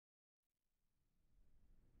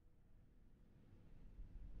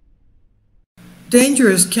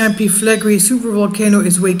dangerous Campi Flegrei Supervolcano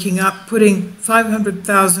is waking up, putting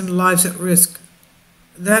 500,000 lives at risk.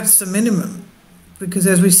 That's the minimum, because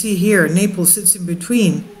as we see here, Naples sits in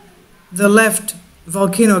between the left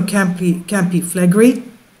volcano Campi Flegrei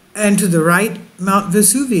and to the right Mount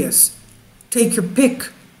Vesuvius. Take your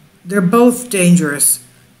pick. They're both dangerous.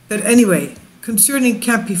 But anyway, concerning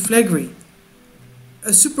Campi Flegrei, a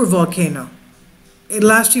supervolcano. It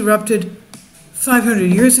last erupted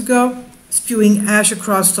 500 years ago, spewing ash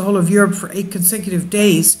across the whole of Europe for 8 consecutive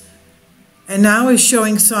days, and now is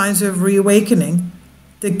showing signs of reawakening.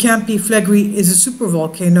 The Campi Flegrei is a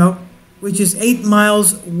supervolcano, which is 8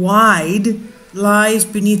 miles wide, lies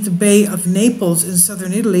beneath the Bay of Naples in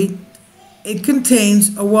southern Italy. It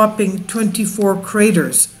contains a whopping 24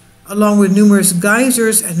 craters, along with numerous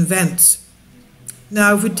geysers and vents.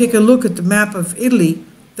 Now, if we take a look at the map of Italy,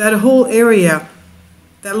 that whole area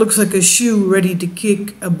that looks like a shoe ready to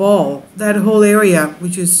kick a ball, that whole area,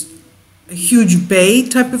 which is a huge bay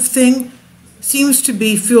type of thing, seems to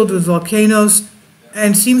be filled with volcanoes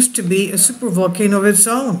and seems to be a supervolcano of its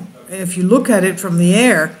own. And if you look at it from the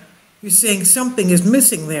air, you're saying something is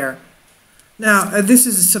missing there. Now, this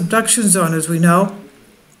is a subduction zone, as we know.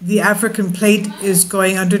 The African plate is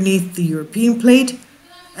going underneath the European plate,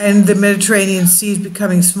 and the Mediterranean Sea is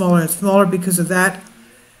becoming smaller and smaller because of that.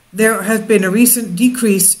 There has been a recent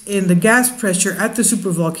decrease in the gas pressure at the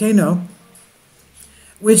supervolcano,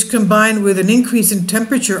 which combined with an increase in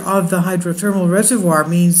temperature of the hydrothermal reservoir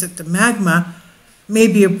means that the magma may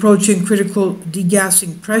be approaching critical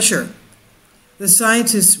degassing pressure. The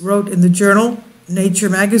scientists wrote in the journal Nature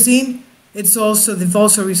magazine. They've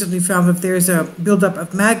also recently found that there's a buildup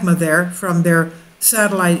of magma there from their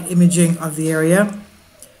satellite imaging of the area.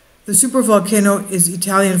 The supervolcano is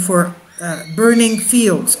Italian for burning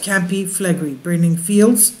fields. Campi Flegrei, burning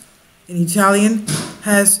fields in Italian,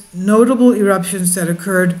 has notable eruptions that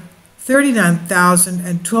occurred 39,000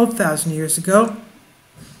 and 12,000 years ago.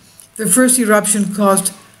 The first eruption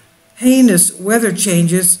caused heinous weather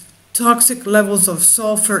changes, toxic levels of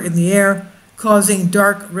sulfur in the air, causing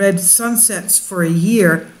dark red sunsets for a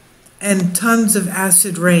year, and tons of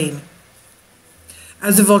acid rain.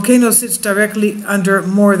 As the volcano sits directly under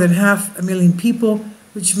more than 500,000 people,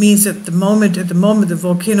 which means that at the moment the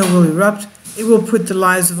volcano will erupt, it will put the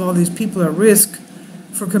lives of all these people at risk.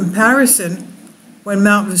 For comparison, when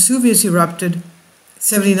Mount Vesuvius erupted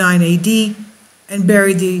 79 AD and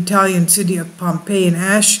buried the Italian city of Pompeii in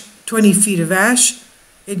ash, 20 feet of ash,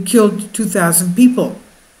 it killed 2,000 people.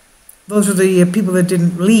 Those are the people that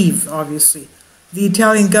didn't leave, obviously. The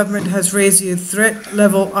Italian government has raised the threat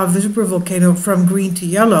level of the supervolcano from green to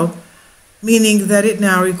yellow, meaning that it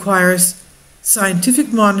now requires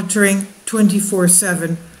scientific monitoring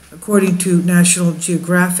 24/7, according to National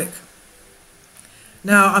Geographic.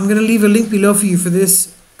 Now, I'm going to leave a link below for you for this.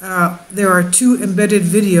 There are 2 embedded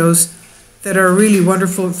videos that are really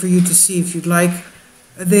wonderful for you to see if you'd like.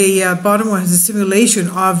 The bottom one has a simulation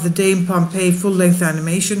of the day in Pompeii, full-length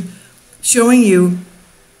animation, showing you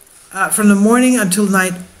from the morning until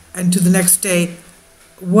night and to the next day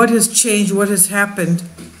what has changed, what has happened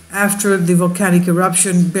after the volcanic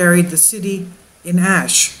eruption buried the city in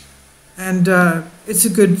ash. And it's a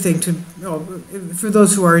good thing to know for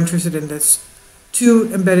those who are interested in this.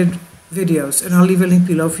 2 embedded videos, and I'll leave a link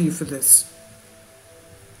below for you for this.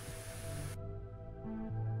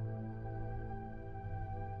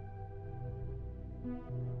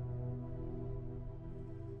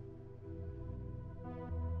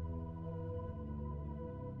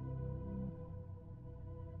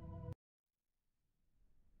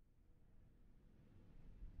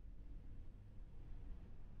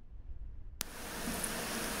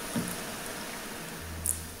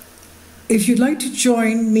 If you'd like to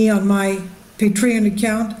join me on my Patreon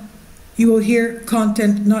account, you will hear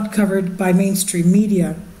content not covered by mainstream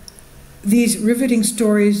media. These riveting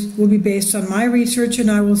stories will be based on my research, and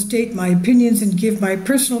I will state my opinions and give my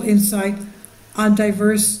personal insight on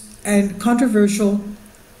diverse and controversial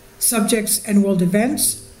subjects and world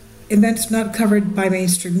events not covered by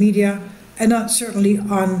mainstream media, and not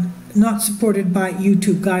supported by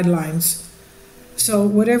YouTube guidelines. So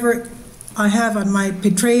whatever I have on my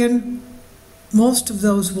Patreon, most of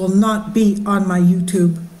those will not be on my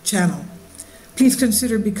YouTube channel. Please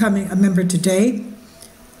consider becoming a member today.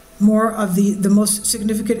 More of the most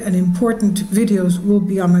significant and important videos will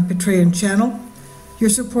be on my Patreon channel. Your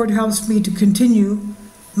support helps me to continue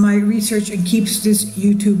my research and keeps this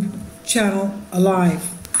YouTube channel alive.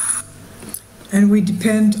 And we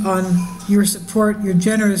depend on your support, your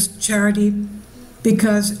generous charity,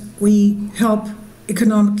 because we help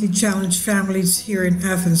economically challenged families here in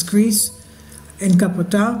Athens, Greece, in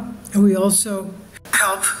Kapota, and we also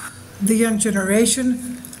help the young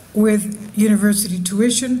generation with university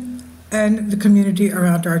tuition and the community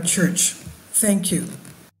around our church. Thank you.